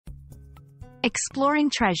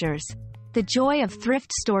Exploring treasures. The joy of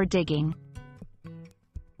thrift store digging.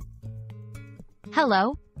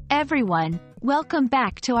 Hello, everyone. Welcome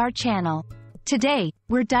back to our channel. Today,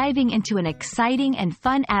 we're diving into an exciting and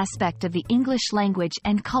fun aspect of the English language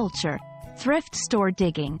and culture, thrift store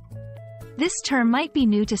digging. This term might be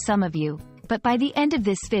new to some of you, but by the end of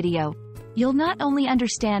this video, you'll not only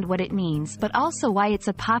understand what it means but also why it's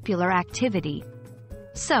a popular activity.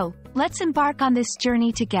 So, let's embark on this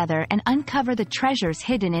journey together and uncover the treasures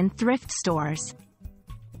hidden in thrift stores.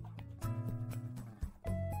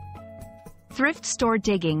 Thrift store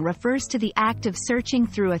digging refers to the act of searching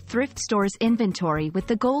through a thrift store's inventory with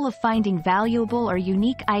the goal of finding valuable or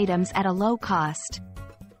unique items at a low cost.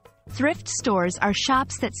 Thrift stores are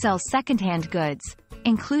shops that sell secondhand goods,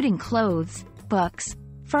 including clothes, books,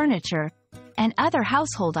 furniture, and other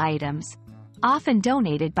household items, often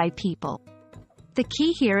donated by people. The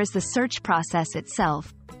key here is the search process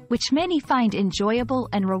itself, which many find enjoyable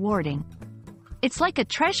and rewarding. It's like a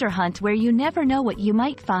treasure hunt where you never know what you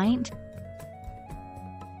might find.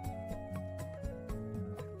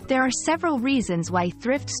 There are several reasons why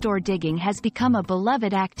thrift store digging has become a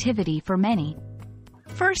beloved activity for many.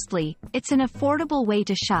 Firstly, it's an affordable way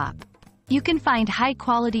to shop. You can find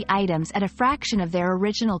high-quality items at a fraction of their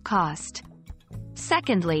original cost.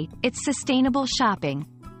 Secondly, it's sustainable shopping.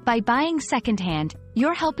 By buying secondhand,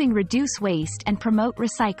 you're helping reduce waste and promote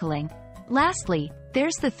recycling. Lastly,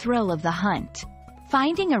 there's the thrill of the hunt.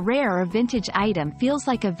 Finding a rare or vintage item feels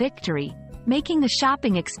like a victory, making the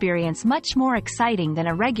shopping experience much more exciting than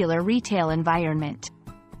a regular retail environment.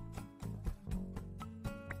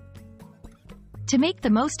 To make the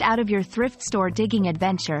most out of your thrift store digging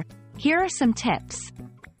adventure, here are some tips.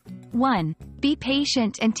 1. Be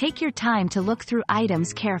patient and take your time to look through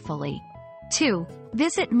items carefully. 2.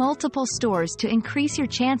 Visit multiple stores to increase your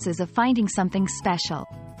chances of finding something special.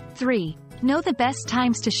 3. Know the best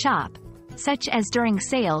times to shop, such as during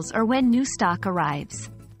sales or when new stock arrives.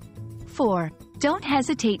 4. Don't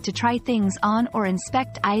hesitate to try things on or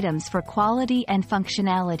inspect items for quality and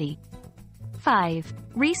functionality. 5.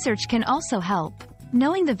 Research can also help.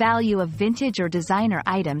 Knowing the value of vintage or designer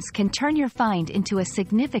items can turn your find into a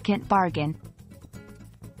significant bargain.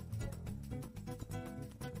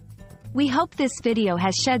 We hope this video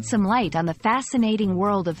has shed some light on the fascinating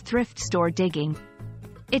world of thrift store digging.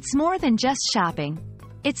 It's more than just shopping.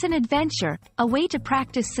 It's an adventure, a way to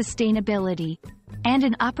practice sustainability, and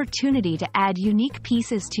an opportunity to add unique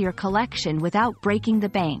pieces to your collection without breaking the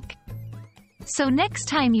bank. So next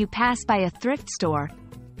time you pass by a thrift store,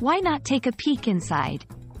 why not take a peek inside?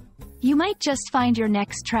 You might just find your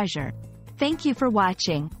next treasure. Thank you for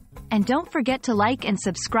watching, and don't forget to like and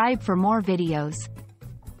subscribe for more videos.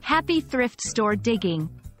 Happy thrift store digging,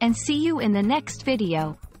 and see you in the next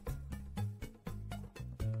video.